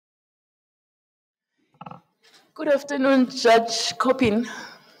Good afternoon, Judge Coppin.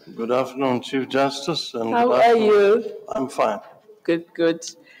 Good afternoon, Chief Justice. And How are you? I'm fine. Good, good.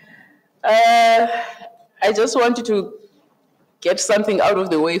 I just wanted to get something out of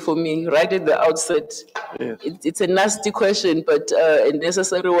the way for me right at the outset. Yes. It's a nasty question, but a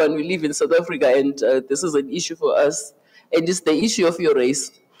necessary one. We live in South Africa, and this is an issue for us, and it's the issue of your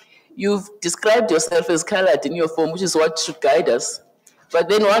race. You've described yourself as colored in your form, which is what should guide us. But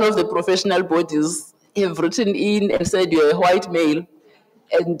then one of the professional bodies have written in and said you're a white male.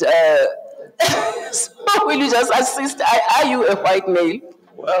 And so will you just assist? Are you a white male?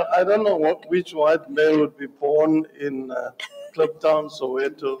 Well, I don't know which white male would be born in Kliptown,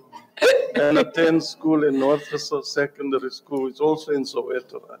 Soweto, and attend school in North Wissel Secondary School. It's also in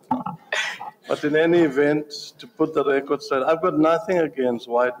Soweto right now. But in any event, to put the record straight, I've got nothing against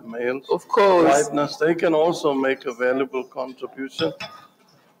white males. Of course. Whiteness, they can also make a valuable contribution.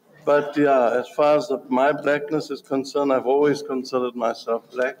 But yeah, as far as my blackness is concerned, I've always considered myself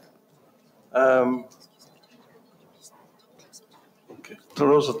black.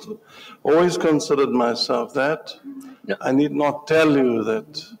 Always considered myself that. No. I need not tell you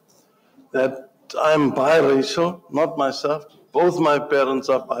that I'm biracial, not myself. Both my parents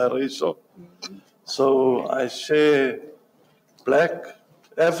are biracial. So I share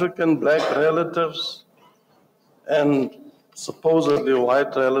African black relatives and supposedly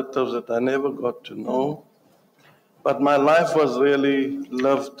white relatives that I never got to know. But my life was really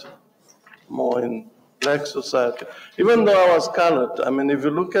lived more in black society. Even though I was colored, I mean, if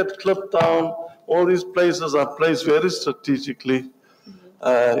you look at Kliptown, all these places are placed very strategically.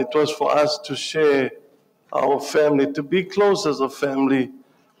 It was for us to share our family, to be close as a family,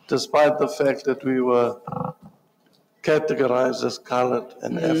 despite the fact that we were categorized as colored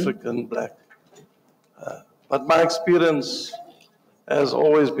and African black. But my experience has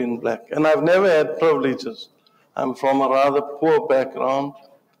always been black, and I've never had privileges. I'm from a rather poor background,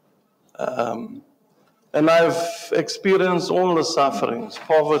 and I've experienced all the sufferings: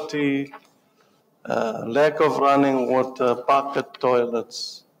 poverty, lack of running water, pocket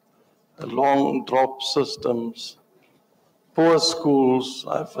toilets, long drop systems, poor schools.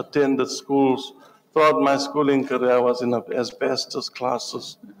 I've attended schools. Throughout my schooling career, I was in asbestos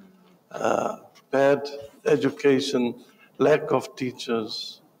classes, bad education, lack of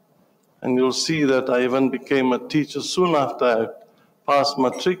teachers. And you'll see that I even became a teacher soon after I passed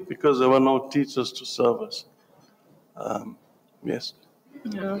matric because there were no teachers to serve us. Yes.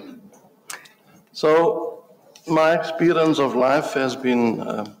 Yeah. So my experience of life has been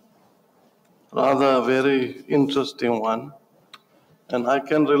rather a very interesting one. And I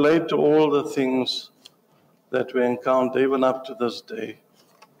can relate to all the things that we encounter even up to this day.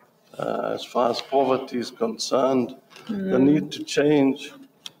 As far as poverty is concerned, the need to change.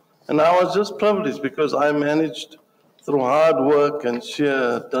 And I was just privileged because I managed through hard work and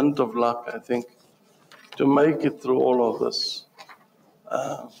sheer dint of luck, I think, to make it through all of this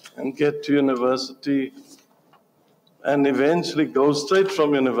and get to university and eventually go straight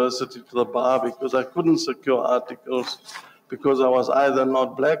from university to the bar because I couldn't secure articles because I was either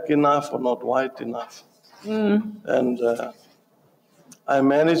not black enough or not white enough. And I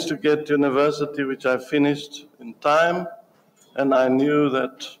managed to get to university, which I finished in time, and I knew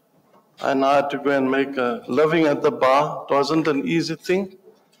that I now had to go and make a living at the bar. It wasn't an easy thing,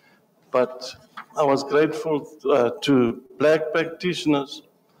 but I was grateful to black practitioners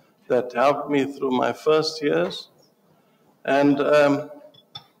that helped me through my first years. And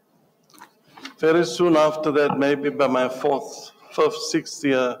very soon after that, maybe by my fifth, sixth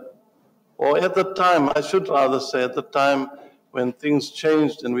year, or at the time, I should rather say at the time when things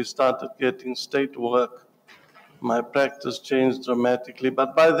changed and we started getting state work, my practice changed dramatically.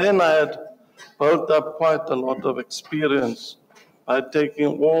 But by then I had built up quite a lot of experience by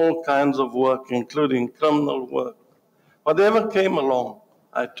taking all kinds of work, including criminal work. Whatever came along,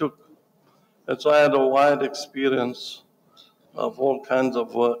 I took. And so I had a wide experience of all kinds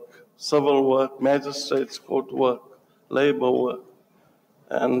of work: civil work, magistrates' court work, labor work.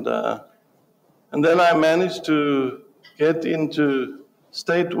 And then I managed to get into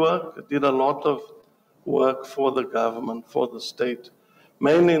state work. I did a lot of work for the government, for the state,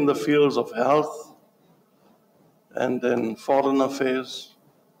 mainly in the fields of health and then foreign affairs.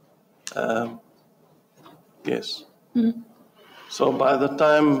 Yes. So by the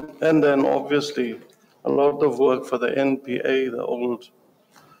time, and then obviously a lot of work for the NPA, the old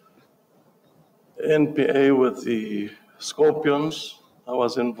NPA with the Scorpions. I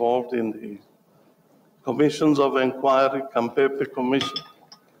was involved in the commissions of inquiry, Campepe Commission,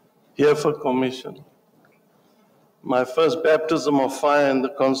 Heifer Commission. My first baptism of fire in the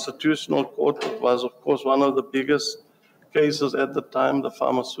Constitutional Court was, of course, one of the biggest cases at the time, the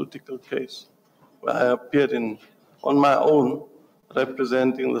pharmaceutical case, where I appeared on my own,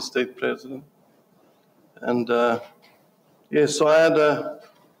 representing the state president. And yes, so I had a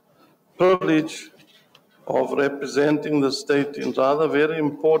privilege of representing the state in rather very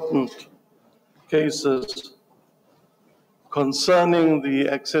important cases concerning the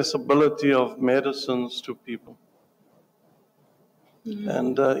accessibility of medicines to people.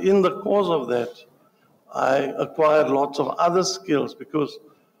 And in the course of that, I acquired lots of other skills because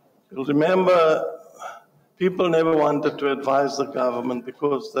you'll remember people never wanted to advise the government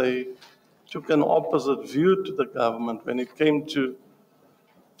because they took an opposite view to the government when it came to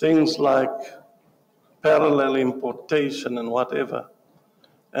things like parallel importation and whatever.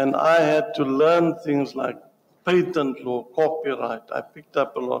 And I had to learn things like patent law, copyright. I picked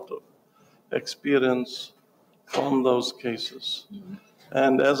up a lot of experience from those cases.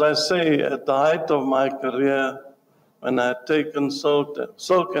 And as I say, at the height of my career, when I had taken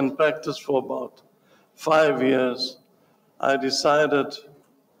silk and practiced for about 5 years, I decided,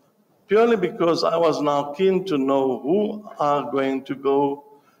 purely because I was now keen to know who are going to go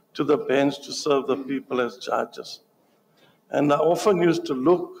to the bench to serve the people as judges. And I often used to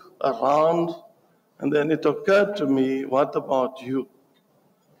look around, and then it occurred to me, what about you?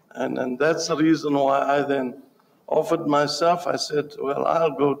 And that's the reason why I then offered myself. I said, well,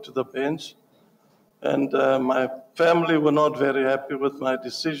 I'll go to the bench. And my family were not very happy with my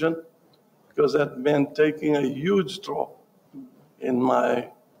decision because that meant taking a huge drop in my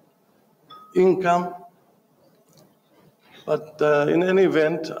income. But in any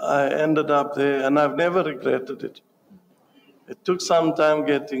event, I ended up there, and I've never regretted it. It took some time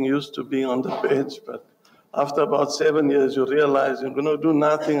getting used to being on the bench, but after about 7 years, you realize you're going to do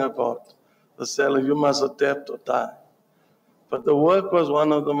nothing about the salary. You must adapt or die. But the work was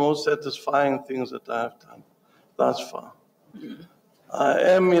one of the most satisfying things that I have done thus far. I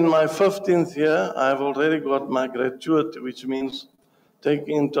am in my 15th year. I've already got my gratuity, which means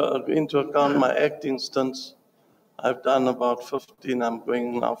taking into account my acting stints. I've done about 15. I'm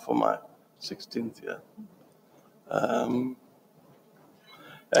going now for my 16th year.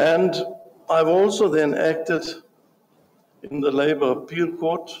 And I've also then acted in the Labour Appeal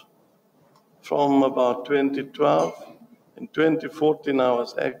Court from about 2012. In 2014, I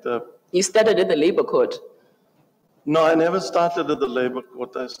was actor. You started at the Labour Court? No, I never started at the Labour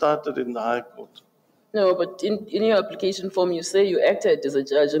Court. I started in the High Court. No, but in your application form, you say you acted as a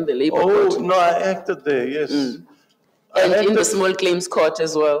judge in the Labour Court. Oh, no, I acted there, yes. And in the Small Claims Court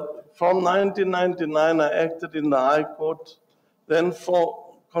as well? From 1999, I acted in the High Court. Then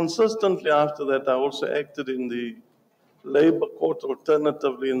consistently after that, I also acted in the Labour Court,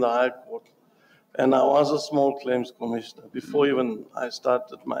 alternatively in the High Court. And I was a Small Claims Commissioner before even I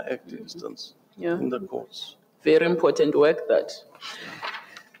started my acting stints in the courts. Very important work, that.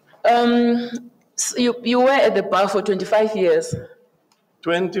 So you were at the bar for 25 years?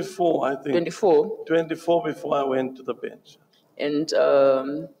 24, I think. 24? 24 before I went to the bench. And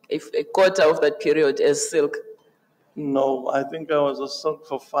a quarter of that period as silk? No, I think I was a silk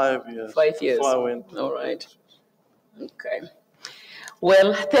for 5 years. 5 years. Before I went to All right. Okay.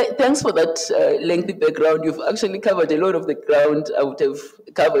 Well, thanks for that lengthy background. You've actually covered a lot of the ground I would have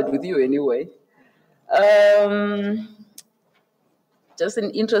covered with you anyway. Just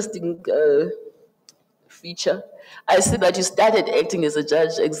an interesting feature. I see that you started acting as a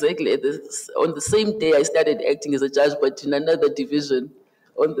judge exactly on the same day I started acting as a judge, but in another division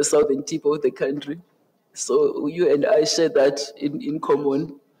on the southern tip of the country. So you and I share that in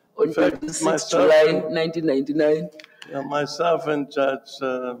common on 26 July 1999. Yeah, myself and Judge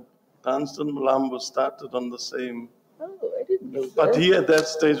Dunstan Mlambo started on the same. Oh, I didn't know that. But he at that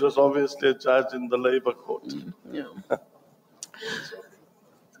stage was obviously a judge in the Labour Court. Yeah.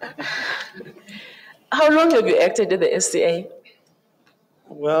 How long have you acted at the SCA?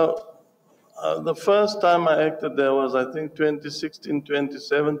 Well, the first time I acted there was, I think, 2016,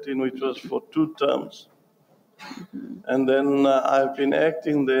 2017, which was for 2 terms. And then I've been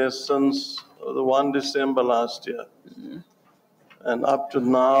acting there since the 1 December last year. And up to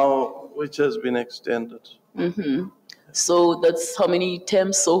now, which has been extended. So that's how many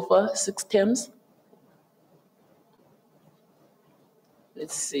terms so far? 6 terms?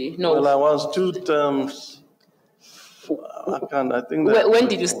 Let's see. No. Well, I was 2 terms. I think that. When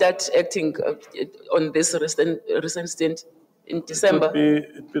did you start acting on this recent stint? In December?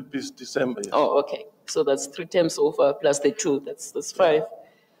 It could be December, yes. Oh, okay. So that's 3 terms so far plus the 2. That's 5.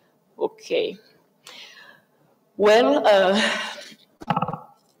 Okay. Well,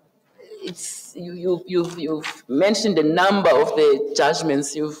 it's you've mentioned a number of the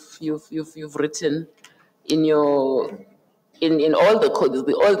judgments you've written in your in all the codes,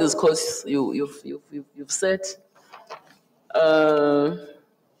 all these codes you've set,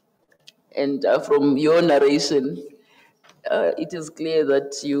 and from your narration, it is clear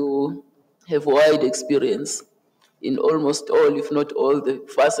that you have wide experience in almost all, if not all, the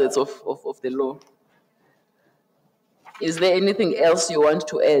facets of the law. Is there anything else you want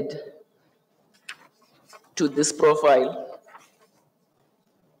to add to this profile?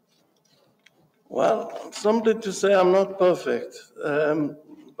 Well, simply to say I'm not perfect,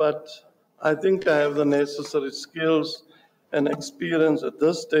 but I think I have the necessary skills and experience at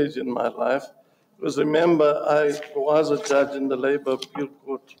this stage in my life. Because remember, I was a judge in the Labor Appeal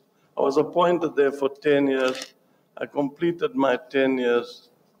Court. I was appointed there for 10 years. I completed my 10 years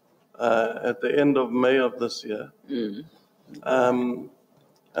at the end of May of this year. And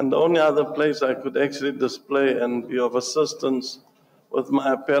the only other place I could actually display and be of assistance with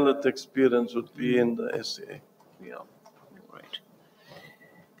my appellate experience would be in the SCA. Yeah, right.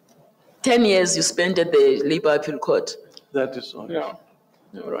 10 years you spent at the Labor Appeal Court. That is all. Yeah,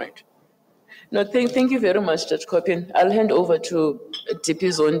 all right. No, thank you very much, Judge Coppin. I'll hand over to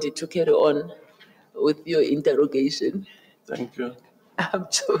DP Zondi to carry on with your interrogation. Thank you. I'm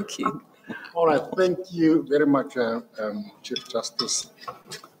joking. All right, thank you very much, Chief Justice.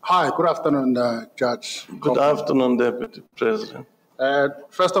 Hi, good afternoon, Judge. Good afternoon, Deputy President.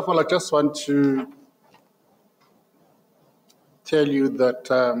 First of all, I just want to tell you that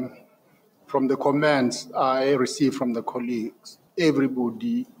from the comments I received from the colleagues,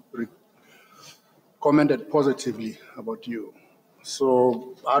 everybody commented positively about you.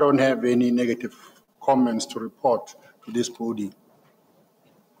 So I don't have any negative comments to report to this body.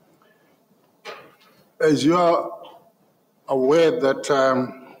 As you are aware that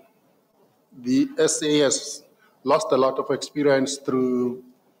the SA has lost a lot of experience through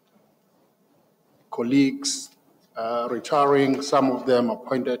colleagues retiring, some of them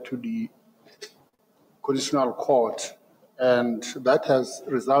appointed to the Constitutional Court, and that has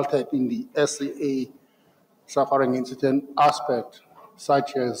resulted in the SAA suffering in certain aspects,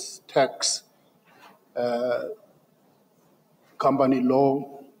 such as tax, company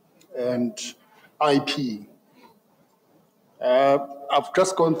law, and IP. I've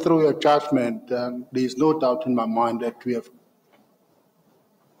just gone through your judgment, and there is no doubt in my mind that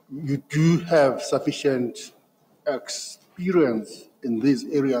you do have sufficient experience in these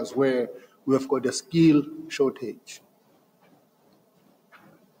areas where we have got a skill shortage.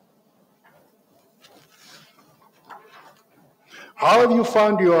 How have you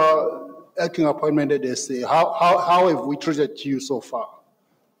found your acting appointment at SA? How have we treated you so far?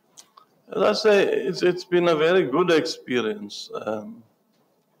 As I say, it's been a very good experience.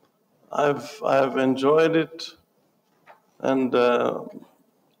 I've enjoyed it, and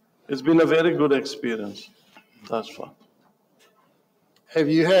it's been a very good experience thus far. Have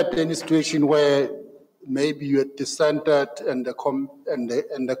you had any situation where maybe you had dissented and the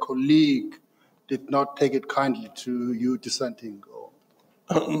colleague did not take it kindly to you dissenting?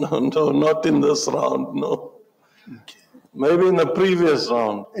 No, not in this round, no. Okay. Maybe in the previous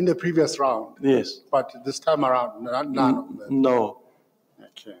round. In the previous round? Yes. But this time around, none of them? No.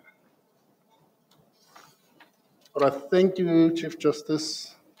 Okay. All right, thank you, Chief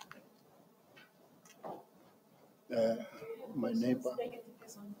Justice. My neighbor.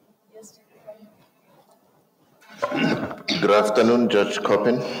 Good afternoon, Judge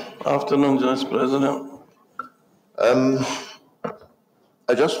Coppin. Afternoon, Judge President.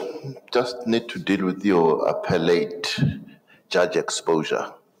 I just need to deal with your appellate judge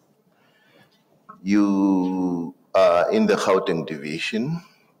exposure. You are in the Gauteng division.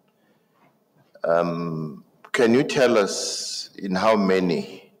 Can you tell us in how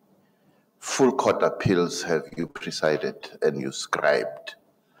many full court appeals have you presided and you scribed?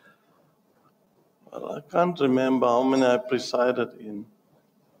 Well, I can't remember how many I presided in.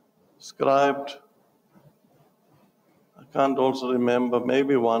 Scribed, I can't also remember,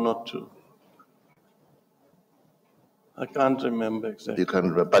 maybe one or two. I can't remember exactly. You can't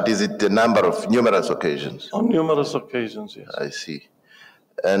remember, but is it the number of numerous occasions? On numerous occasions, yes. I see.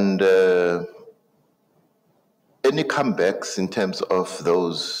 And any comebacks in terms of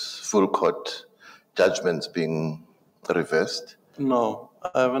those full court judgments being reversed? No,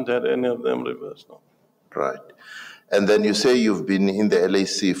 I haven't had any of them reversed, no. Right. And then you say you've been in the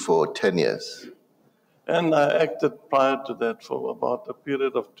LAC for 10 years. And I acted prior to that for about a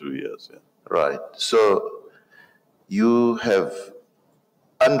period of 2 years, yeah. Right. So you have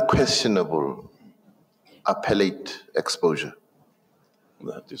unquestionable appellate exposure.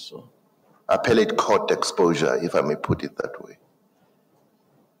 That is so. appellate court exposure, if I may put it that way.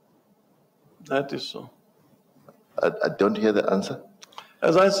 That is so. I don't hear the answer.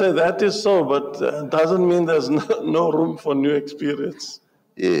 As I say, that is so, but doesn't mean there's no room for new experience.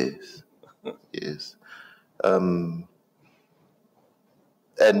 Yes, yes. And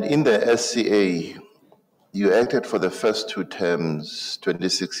in the SCA, you acted for the first 2 terms,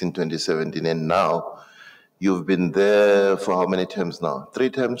 2016, 2017, and now you've been there for how many terms now? 3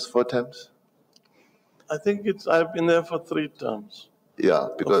 terms, 4 terms? I think I've been there for 3 terms. Yeah,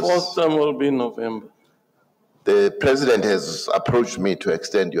 because the 4th term will be in November. The president has approached me to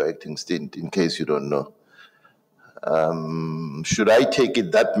extend your acting stint, in case you don't know. Should I take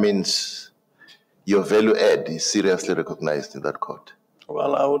it that means your value add is seriously recognized in that court?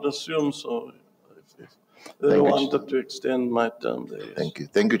 Well, I would assume so. If they wanted to extend my term there. Yes. Thank you.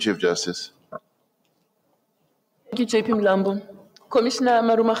 Thank you, Chief Justice. Thank you, JP Mlambo. Commissioner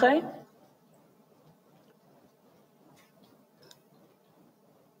Marumachai?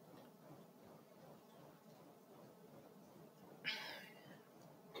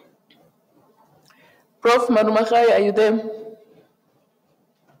 Prof. Marumachai, are you there?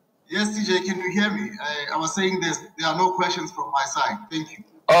 Yes, TJ, can you hear me? I was saying there are no questions from my side. Thank you.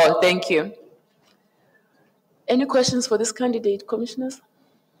 Oh, thank you. Any questions for this candidate, commissioners?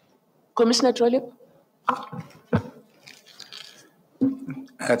 Commissioner Trollip?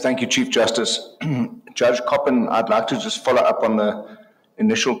 Thank you, Chief Justice. Judge Coppin, I'd like to just follow up on the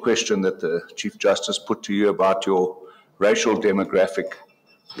initial question that the Chief Justice put to you about your racial demographic.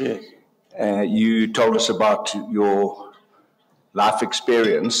 Yes. You told us about your life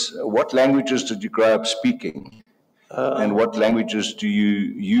experience. What languages did you grow up speaking? And what languages do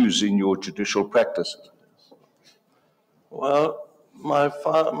you use in your judicial practice? Well, my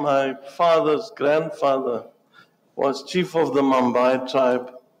father's grandfather was chief of the Mambai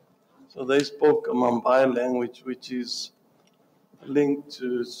tribe. So they spoke a Mambai language, which is linked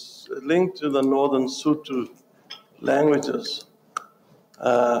to the northern Sotho languages.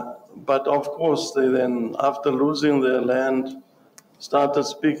 But of course, they then, after losing their land, started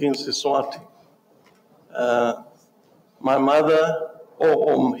speaking Siswati. My mother,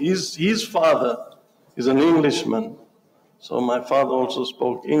 his father is an Englishman. So my father also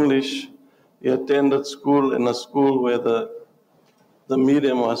spoke English. He attended school in a school where the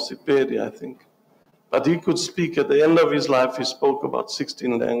medium was Siperi, I think. But he could speak, at the end of his life, he spoke about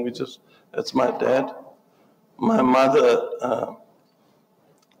 16 languages. That's my dad. My mother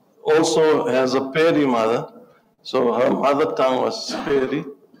also has a Peri mother, so her mother tongue was Peri.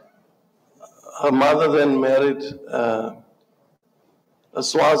 Her mother then married a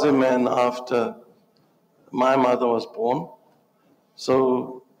Swazi man after my mother was born.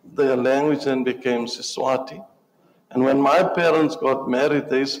 So their language then became Siswati. And when my parents got married,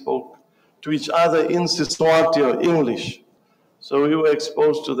 they spoke to each other in Siswati or English. So we were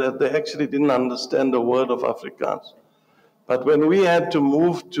exposed to that. They actually didn't understand a word of Afrikaans. But when we had to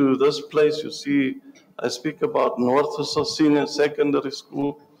move to this place, you see, I speak about North Senior Secondary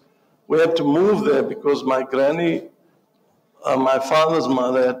School. We had to move there because my granny, my father's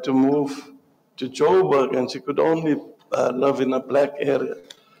mother, had to move to Joburg, and she could only live in a black area,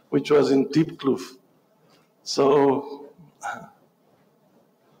 which was in Diepkloof. So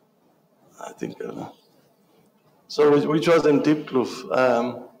I think, which was in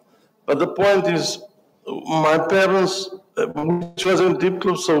Diepkloof. But the point is, my parents, which was in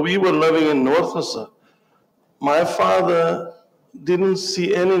Diepkloof, so we were living in North. My father didn't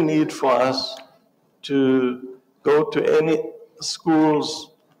see any need for us to go to any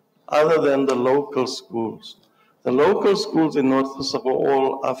schools other than the local schools. The local schools in North were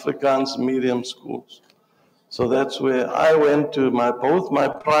all Afrikaans medium schools. So that's where I went to both my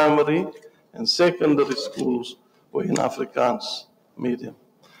primary and secondary schools were in Afrikaans medium.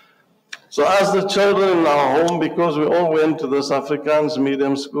 So as the children in our home, because we all went to this Afrikaans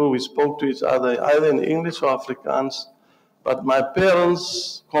medium school, we spoke to each other either in English or Afrikaans, but my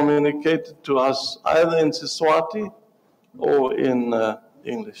parents communicated to us either in Siswati or in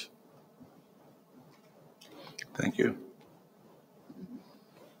English. Thank you.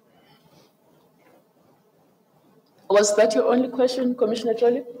 Was that your only question, Commissioner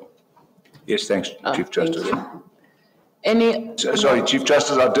Trollip? Yes, thanks, Chief Justice. Sorry, Chief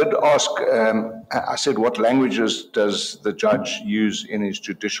Justice, I did ask, I said, what languages does the judge use in his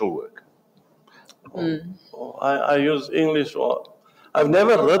judicial work? I use English. I've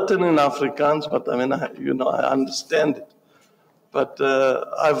never written in Afrikaans, but I mean, I understand it. But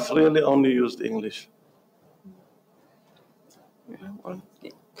I've really only used English.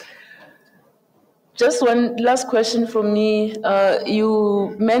 Just one last question from me.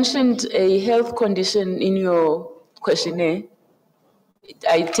 You mentioned a health condition in your questionnaire.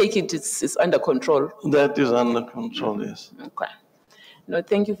 I take it it's under control. That is under control, yes. Okay. No,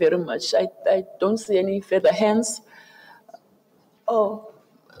 thank you very much. I don't see any further hands. Oh,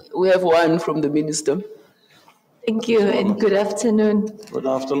 we have one from the minister. Thank you and good afternoon. Good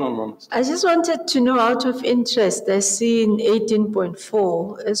afternoon, Minister. I just wanted to know, out of interest, I see in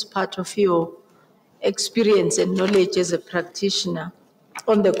 18.4 as part of your experience and knowledge as a practitioner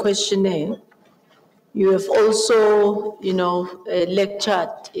on the questionnaire, you have also, lectured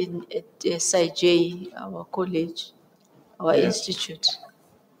at SIJ, our college, our institute.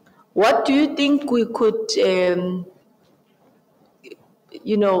 What do you think we could,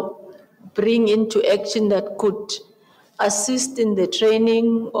 bring into action that could assist in the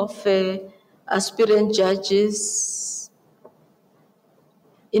training of aspirant judges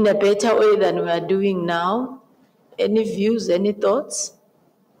in a better way than we are doing now? Any views, any thoughts?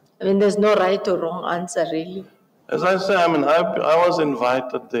 I mean, there's no right or wrong answer, really. As I say, I was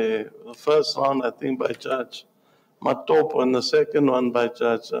invited there, the first round, I think, by Judge Matopo, and the second one by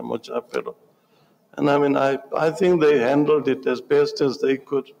Judge Mochapelo. And I think they handled it as best as they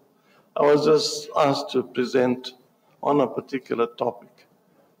could. I was just asked to present on a particular topic.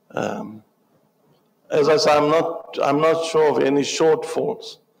 As I say, I'm not sure of any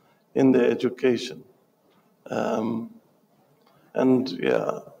shortfalls in their education.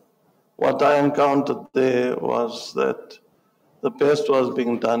 What I encountered there was that the best was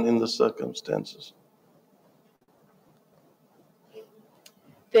being done in the circumstances.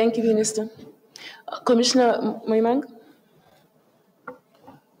 Thank you, Minister. Commissioner Moimang?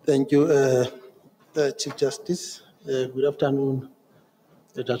 Thank you, Chief Justice. Good afternoon,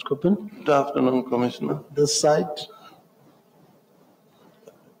 Judge Coppin. Good afternoon, Commissioner. This side.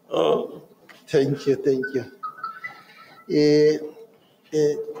 Oh. Thank you.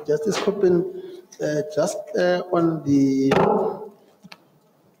 Justice Coppin, just on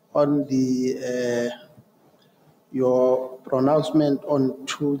your pronouncement on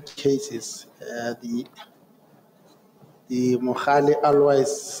two cases, the Mohale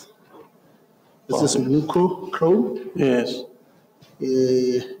Alwais versus Mnuko Crow. Yes.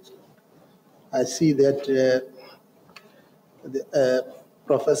 I see that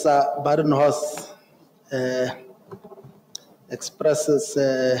Professor Badenhorst expresses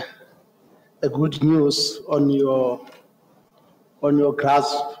a good news on your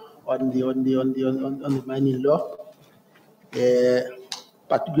grasp on the mining law,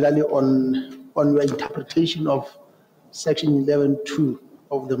 particularly on your interpretation of Section 11.2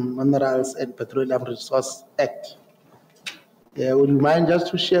 of the Minerals and Petroleum Resources Act. Would you mind just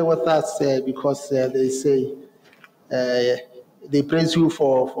to share with us, because they say they praise you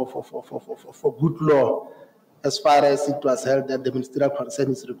for good law, as far as it was held that the ministerial consent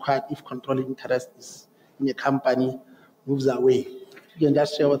is required if controlling interest is in a company moves away. You can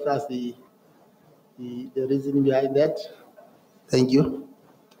just share with us the reasoning behind that. Thank you.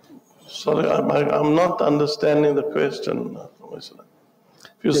 Sorry, I'm not understanding the question, Commissioner.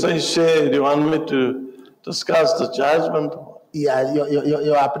 If you say share, do you want me to discuss the judgment? Yeah,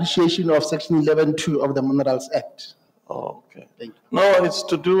 your appreciation of Section 11.2 of the Minerals Act. Oh, okay. Thank you. No, it's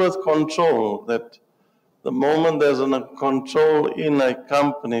to do with control, that the moment there's a control in a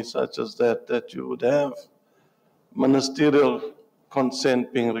company such as that you would have ministerial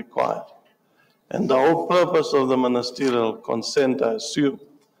consent being required. And the whole purpose of the ministerial consent, I assume,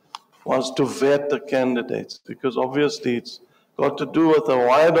 was to vet the candidates, because obviously it's got to do with a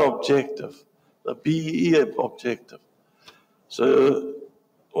wider objective, the BEE objective. So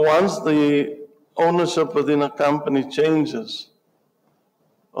once the ownership within a company changes,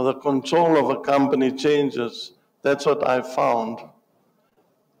 or the control of a company changes, that's what I found,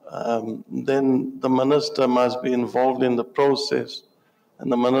 then the minister must be involved in the process, and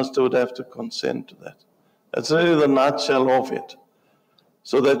the minister would have to consent to that. That's really the nutshell of it.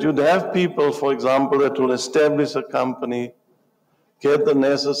 So that you'd have people, for example, that will establish a company, get the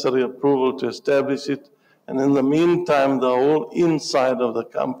necessary approval to establish it, and in the meantime, the whole inside of the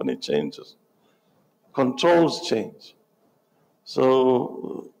company changes. Controls change.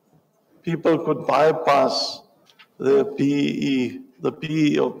 So people could bypass the PE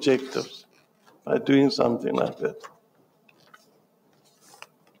objectives by doing something like that.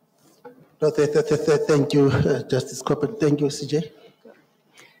 Thank you, Justice Coppin. Thank you, CJ.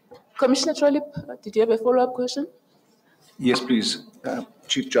 Commissioner Trolip, did you have a follow-up question? Yes, please,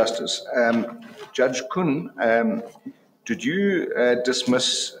 Chief Justice. Judge Kun, did you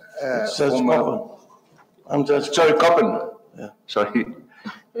dismiss Judge Coppin. I'm Judge Sorry, Coppin. Yeah. Sorry.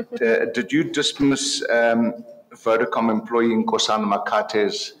 Did you dismiss Vodacom employee Nkosana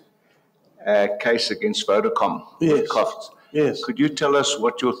Makate's case against Vodacom? Yes. With costs? Yes. Could you tell us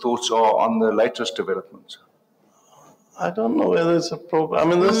what your thoughts are on the latest developments? I don't know whether it's a problem. I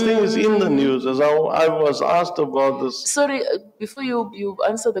mean, this thing is in the news. As I was asked about this. Sorry, before you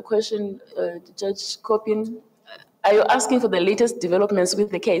answer the question, Judge Coppin, are you asking for the latest developments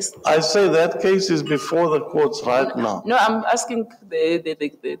with the case? I say that case is before the courts right now. No, I'm asking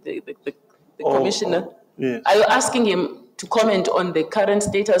the commissioner. Yes. Are you asking him to comment on the current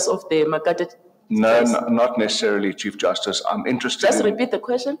status of the Makate No, case? not necessarily, Chief Justice. I'm interested. Just repeat the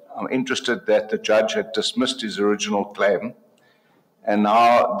question. I'm interested that the judge had dismissed his original claim, and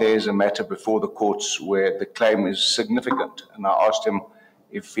now there's a matter before the courts where the claim is significant. And I asked him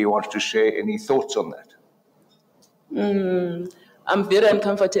if he wanted to share any thoughts on that. I'm very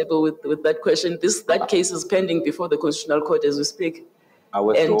uncomfortable with that question. That case is pending before the Constitutional Court as we speak.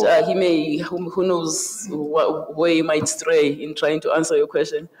 And he may, who knows where he might stray in trying to answer your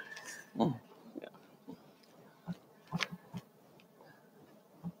question.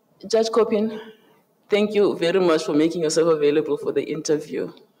 Judge Coppin, thank you very much for making yourself available for the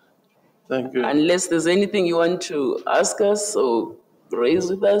interview. Thank you. Unless there's anything you want to ask us or raise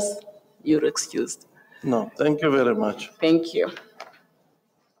with us, you're excused. No, thank you very much. Thank you.